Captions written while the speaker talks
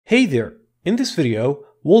Hey there! In this video,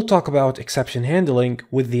 we'll talk about exception handling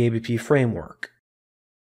with the ABP framework.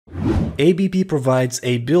 ABP provides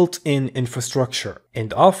a built-in infrastructure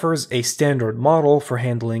and offers a standard model for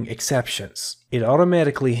handling exceptions. It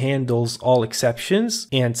automatically handles all exceptions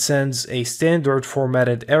and sends a standard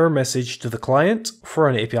formatted error message to the client for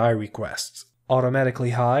an API request.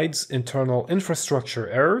 Automatically hides internal infrastructure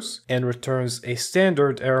errors and returns a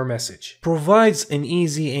standard error message. Provides an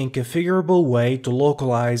easy and configurable way to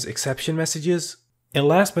localize exception messages. And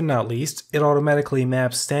last but not least, it automatically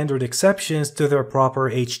maps standard exceptions to their proper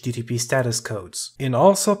HTTP status codes. It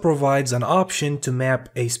also provides an option to map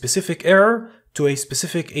a specific error to a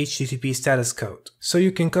specific HTTP status code, so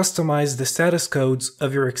you can customize the status codes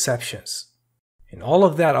of your exceptions. And all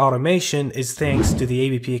of that automation is thanks to the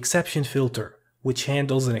ABP exception filter, which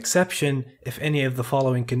handles an exception if any of the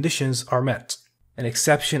following conditions are met. An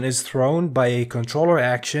exception is thrown by a controller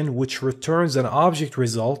action which returns an object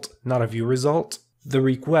result, not a view result. The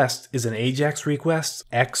request is an AJAX request,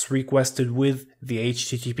 X requested with the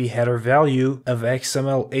HTTP header value of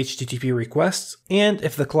XML HTTP requests, and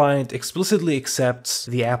if the client explicitly accepts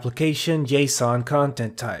the application JSON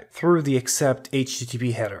content type through the accept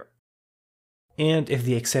HTTP header. And if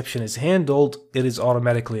the exception is handled, it is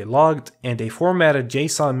automatically logged and a formatted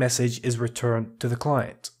JSON message is returned to the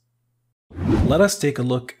client. Let us take a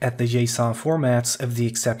look at the JSON formats of the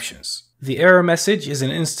exceptions. The error message is an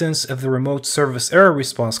instance of the remote service error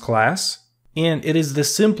response class, and it is the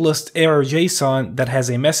simplest error JSON that has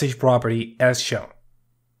a message property as shown.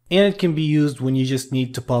 And it can be used when you just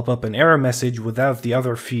need to pop up an error message without the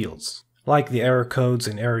other fields, like the error codes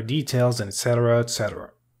and error details, and etc.,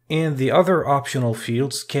 etc. And the other optional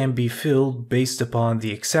fields can be filled based upon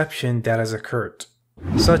the exception that has occurred,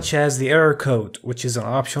 such as the error code, which is an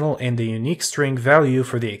optional and a unique string value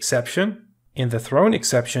for the exception, and the thrown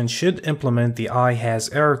exception should implement the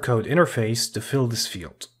IHasErrorCode interface to fill this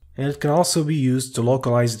field. And it can also be used to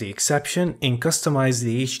localize the exception and customize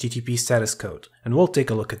the HTTP status code, and we'll take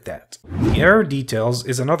a look at that. The error details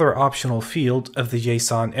is another optional field of the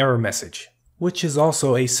JSON error message, which is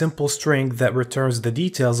also a simple string that returns the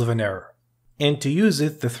details of an error. And to use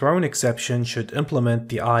it, the thrown exception should implement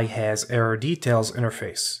the IHasErrorDetails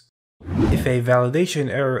interface. If a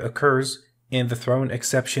validation error occurs and the thrown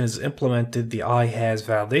exception is implemented the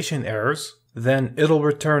IHasValidationErrors, then it'll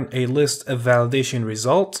return a list of validation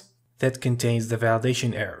results that contains the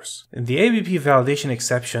validation errors. And the ABP validation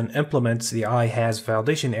exception implements the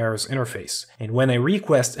IHasValidationErrors interface, and when a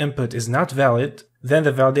request input is not valid, then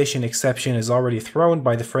the validation exception is already thrown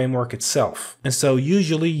by the framework itself. And so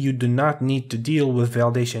usually you do not need to deal with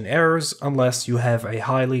validation errors unless you have a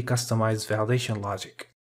highly customized validation logic.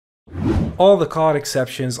 All the caught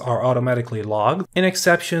exceptions are automatically logged, and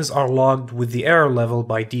exceptions are logged with the error level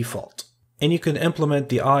by default. And you can implement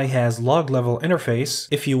the IHasLogLevel interface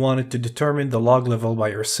if you wanted to determine the log level by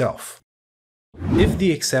yourself. If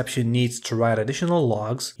the exception needs to write additional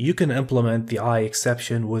logs, you can implement the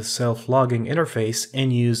IException with self-logging interface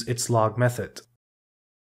and use its log method.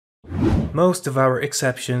 Most of our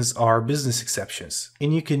exceptions are business exceptions,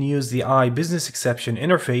 and you can use the iBusinessException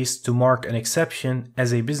interface to mark an exception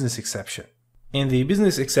as a business exception. And the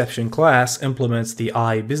business exception class implements the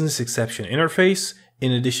iBusinessException interface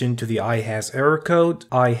in addition to the IHasErrorCode,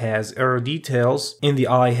 IHasErrorDetails, and the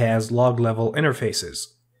IHasLogLevel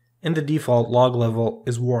interfaces. And the default log level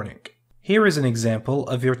is warning. Here is an example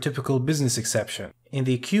of your typical business exception. In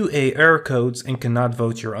the QA error codes and cannot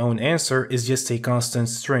vote your own answer is just a constant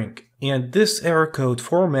string. And this error code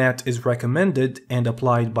format is recommended and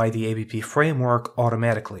applied by the ABP framework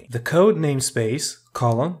automatically. The code namespace,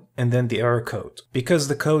 colon, and then the error code, because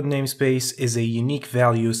the code namespace is a unique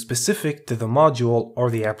value specific to the module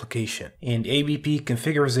or the application, and ABP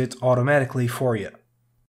configures it automatically for you.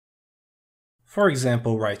 For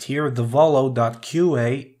example, right here, the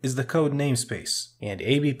volo.qa is the code namespace, and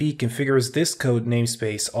ABP configures this code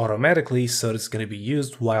namespace automatically so it's going to be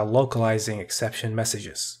used while localizing exception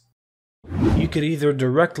messages. You could either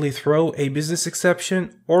directly throw a business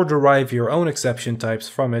exception or derive your own exception types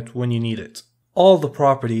from it when you need it. All the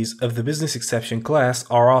properties of the business exception class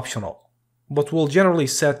are optional, but will generally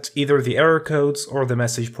set either the error codes or the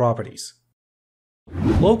message properties.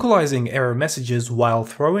 Localizing error messages while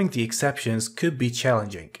throwing the exceptions could be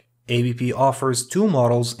challenging. ABP offers two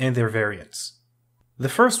models and their variants. The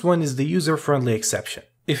first one is the user-friendly exception.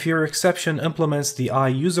 If your exception implements the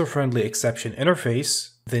iUser-friendly-exception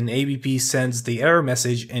interface, then ABP sends the error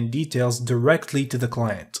message and details directly to the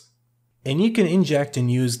client. And you can inject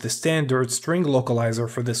and use the standard string localizer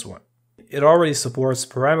for this one. It already supports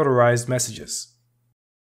parameterized messages.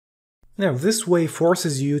 Now, this way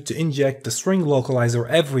forces you to inject the string localizer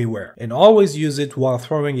everywhere and always use it while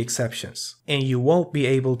throwing exceptions, and you won't be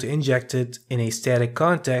able to inject it in a static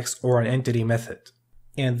context or an entity method.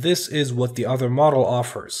 And this is what the other model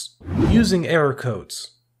offers. Using error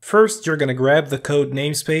codes. First, you're going to grab the code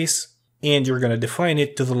namespace and you're going to define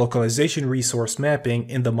it to the localization resource mapping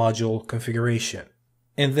in the module configuration.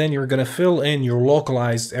 And then you're going to fill in your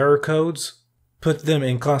localized error codes, put them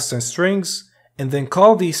in constant strings, and then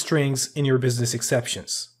call these strings in your business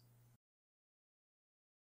exceptions.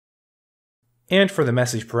 And for the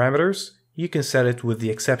message parameters, you can set it with the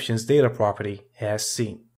exceptions data property as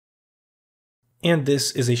seen. And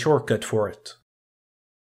this is a shortcut for it.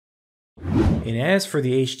 And as for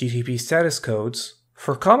the HTTP status codes,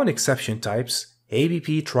 for common exception types,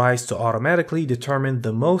 ABP tries to automatically determine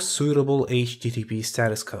the most suitable HTTP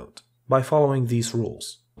status code by following these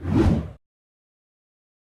rules.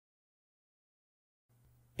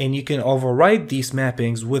 And you can override these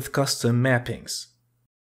mappings with custom mappings.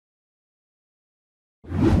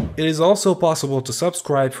 It is also possible to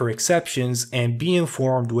subscribe for exceptions and be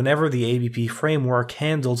informed whenever the ABP framework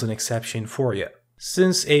handles an exception for you,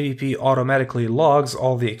 since ABP automatically logs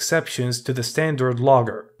all the exceptions to the standard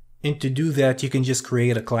logger. And to do that, you can just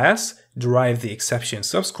create a class, derive the exception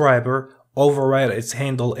subscriber, override its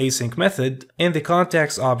handle async method, and the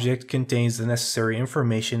context object contains the necessary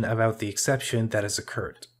information about the exception that has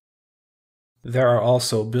occurred. There are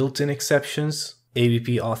also built-in exceptions,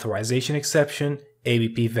 ABP authorization exception,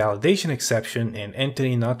 ABP validation exception, and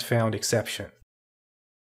entity not found exception.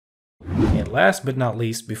 And last but not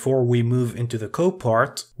least, before we move into the code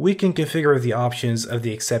part, we can configure the options of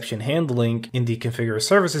the exception handling in the configure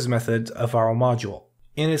services method of our module.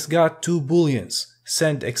 And it's got two booleans,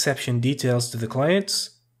 send exception details to the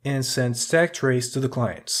clients and send stack trace to the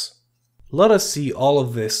clients. Let us see all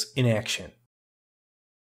of this in action.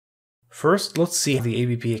 First, let's see the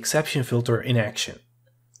ABP exception filter in action.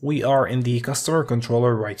 We are in the customer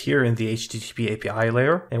controller right here in the HTTP API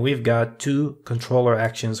layer, and we've got two controller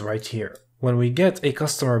actions right here. When we get a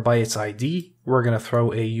customer by its ID, we're going to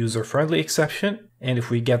throw a user-friendly exception, and if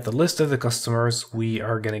we get the list of the customers, we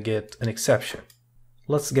are going to get an exception.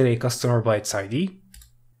 Let's get a customer by its ID,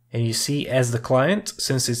 and you see as the client,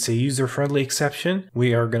 since it's a user-friendly exception,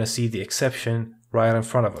 we are going to see the exception right in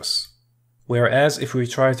front of us. Whereas if we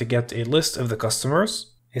try to get a list of the customers,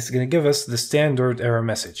 it's going to give us the standard error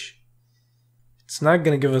message. It's not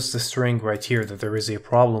going to give us the string right here that there is a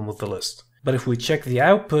problem with the list. But if we check the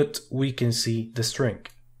output, we can see the string.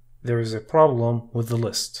 There is a problem with the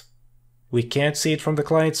list. We can't see it from the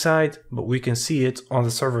client side, but we can see it on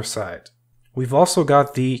the server side. We've also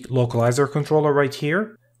got the localizer controller right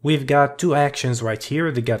here. We've got two actions right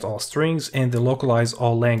here, the get all strings and the localize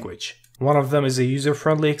all language. One of them is a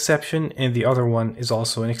user-friendly exception and the other one is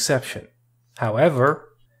also an exception. However,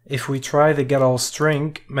 if we try the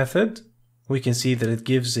getAllString method, we can see that it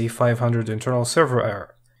gives a 500 internal server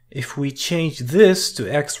error. If we change this to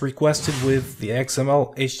X requested with the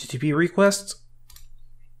XML HTTP request,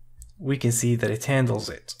 we can see that it handles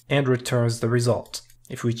it and returns the result.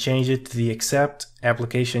 If we change it to the accept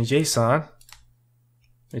application JSON,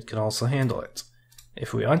 it can also handle it.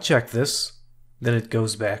 If we uncheck this, then it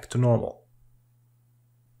goes back to normal.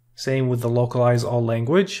 Same with the localize all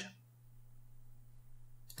language.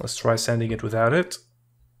 Let's try sending it without it.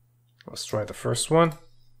 Let's try the first one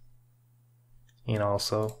and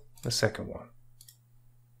also the second one.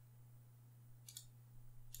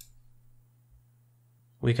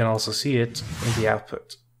 We can also see it in the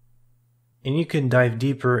output. And you can dive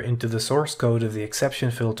deeper into the source code of the exception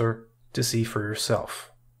filter to see for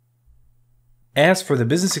yourself. As for the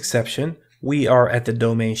business exception, we are at the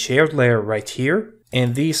domain shared layer right here,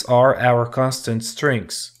 and these are our constant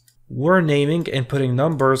strings. We're naming and putting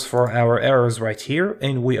numbers for our errors right here,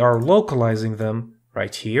 and we are localizing them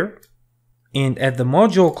right here. And at the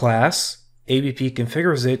module class, ABP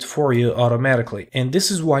configures it for you automatically. And this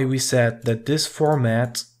is why we said that this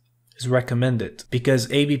format is recommended,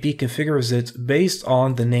 because ABP configures it based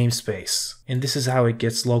on the namespace. And this is how it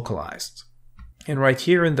gets localized. And right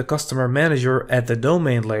here in the customer manager at the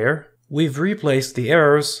domain layer, we've replaced the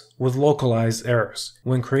errors with localized errors.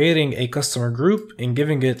 When creating a customer group and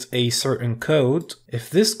giving it a certain code, if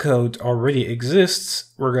this code already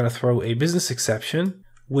exists, we're going to throw a business exception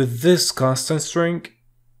with this constant string,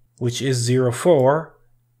 which is 04.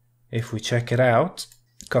 If we check it out,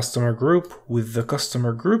 customer group with the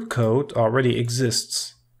customer group code already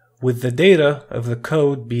exists, with the data of the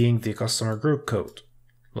code being the customer group code.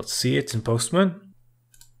 Let's see it in Postman.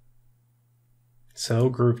 So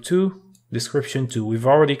group 2, description 2, we've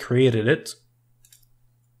already created it.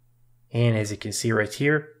 And as you can see right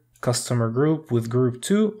here, customer group with group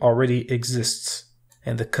 2 already exists.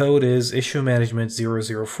 And the code is issue management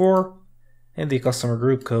 004, and the customer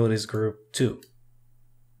group code is group 2.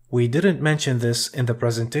 We didn't mention this in the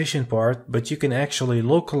presentation part, but you can actually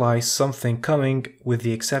localize something coming with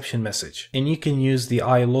the exception message, and you can use the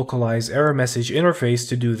iLocalize error message interface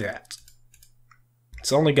to do that.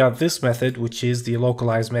 It's only got this method, which is the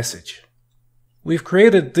localize message. We've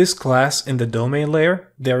created this class in the domain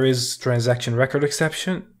layer. There is transaction record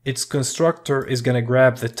exception. Its constructor is going to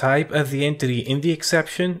grab the type of the entity in the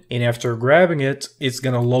exception, and after grabbing it, it's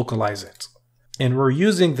going to localize it. And we're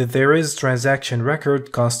using the there is transaction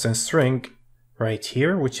record constant string right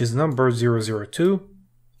here, which is number 002.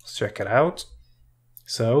 Let's check it out.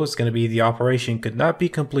 So it's going to be the operation could not be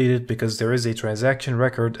completed because there is a transaction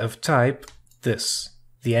record of type this,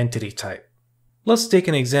 the entity type. Let's take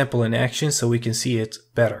an example in action so we can see it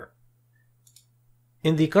better.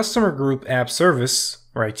 In the customer group app service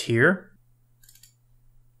right here,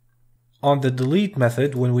 on the delete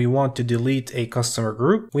method, when we want to delete a customer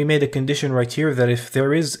group, we made a condition right here that if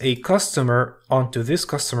there is a customer onto this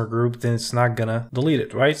customer group, then it's not gonna delete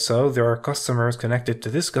it, right? So there are customers connected to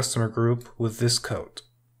this customer group with this code.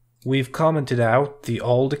 We've commented out the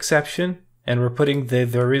old exception, and we're putting the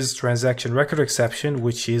there is transaction record exception,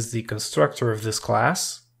 which is the constructor of this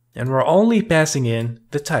class, and we're only passing in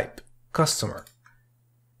the type, customer.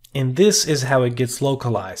 And this is how it gets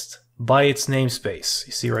localized, by its namespace.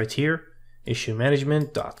 You see right here, issue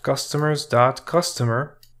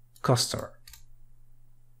management.customers.customer, customer.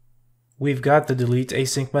 We've got the delete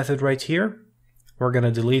async method right here. We're going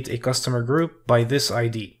to delete a customer group by this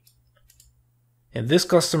ID. In this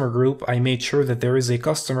customer group, I made sure that there is a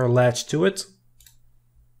customer latched to it.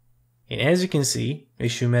 And as you can see,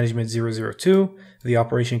 issue management 002, the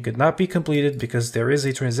operation could not be completed because there is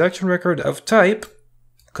a transaction record of type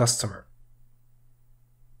customer.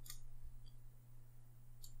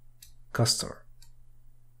 Customer.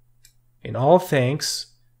 And all thanks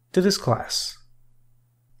to this class.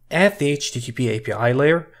 At the HTTP API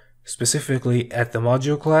layer, specifically at the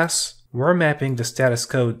module class, we're mapping the status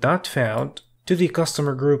code not found to the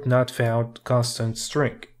customer group not found constant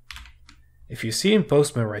string. If you see in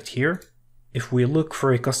Postman right here, if we look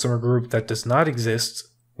for a customer group that does not exist,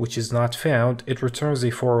 which is not found, it returns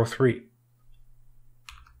a 403.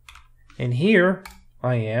 And here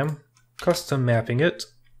I am custom mapping it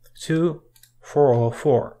to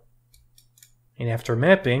 404. And after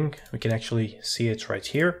mapping, we can actually see it right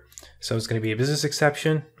here. So it's going to be a business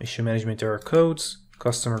exception, issue management error codes,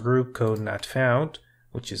 customer group code not found,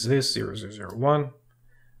 which is this 0001,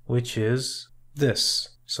 which is this.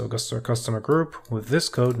 So customer group with this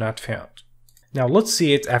code not found. Now let's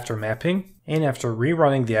see it after mapping, and after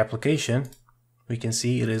rerunning the application, we can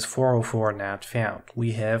see it is 404 not found.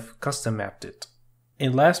 We have custom mapped it.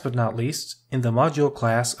 And last but not least, in the module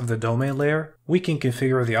class of the domain layer, we can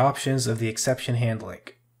configure the options of the exception handling.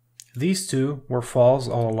 These two were false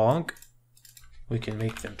all along. We can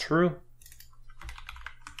make them true.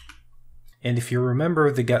 And if you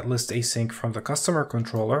remember the getList async from the customer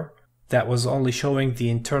controller, that was only showing the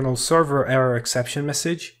internal server error exception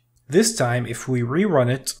message. This time, if we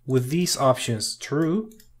rerun it with these options true,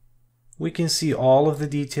 we can see all of the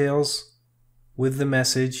details with the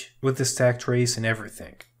message, with the stack trace and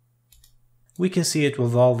everything. We can see it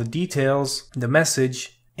with all the details, the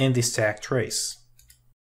message, and the stack trace.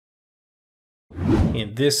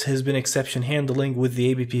 And this has been exception handling with the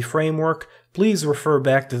ABP framework. Please refer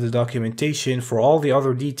back to the documentation for all the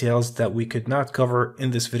other details that we could not cover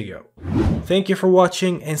in this video. Thank you for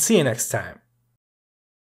watching and see you next time.